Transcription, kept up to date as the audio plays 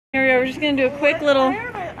Here we go. We're just gonna do a quick little.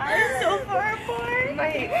 I'm so far apart.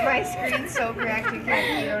 My screen's so cracked you don't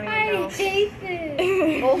even know. I hate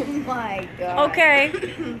this. Oh my god. Okay.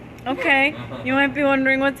 Okay. You might be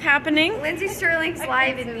wondering what's happening. Lindsey Stirling's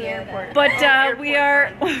live in the airport. But we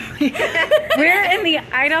are we're in the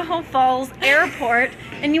Idaho Falls airport,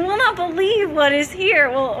 and you will not believe what is here.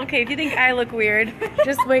 Well, okay, if you think I look weird,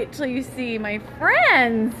 just wait till you see my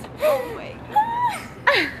friends. Oh my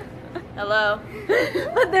god. Hello.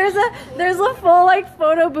 But there's a full like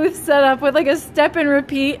photo booth set up with like a step and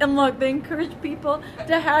repeat, and look, they encourage people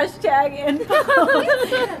to hashtag and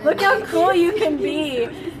post. Look how cool you can be.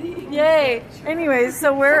 Yay. Anyways,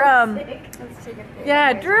 so we're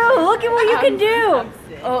yeah, Drew, look at what you can do.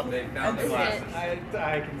 Oh,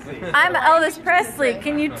 I can see. I'm Elvis Presley.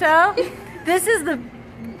 Can you tell? This is the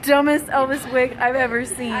dumbest Elvis wig I've ever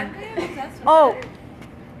seen. Oh,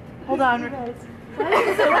 hold on. All of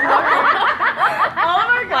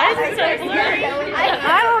our glasses are blurry.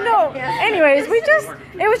 I don't know. Anyways,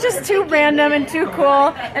 it was just too random and too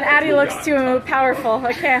cool, and Addie looks too powerful.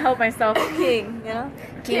 I can't help myself. King, you know?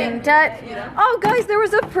 King Tut. Oh, guys, there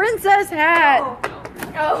was a princess hat.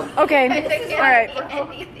 Oh. Okay. All right.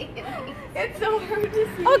 It's so hard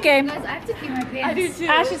to see. Okay. Guys, I have to pee my pants. I do too.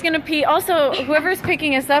 Ashley's gonna pee. Also, whoever's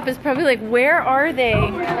picking us up is probably like, where are they?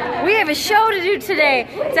 We have a show to do today.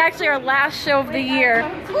 It's actually our last show of the year.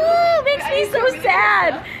 Ooh, makes me so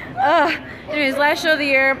sad. Anyways, last show of the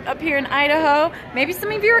year up here in Idaho. Maybe some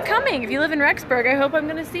of you are coming. If you live in Rexburg, I hope I'm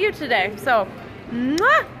gonna see you today. So,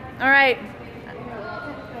 mwah! All right.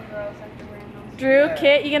 Drew,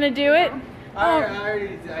 Kit, you gonna do it?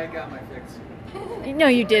 I got my fix. No,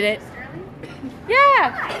 you didn't. Yeah.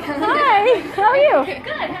 Hi. How are you?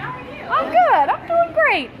 Good, how are you? I'm good. I'm doing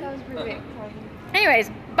great. That was pretty big. Anyways,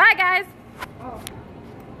 bye guys.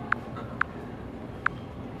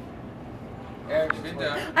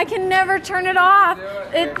 I can never turn it off.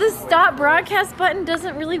 The stop broadcast button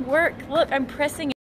doesn't really work. Look, I'm pressing it.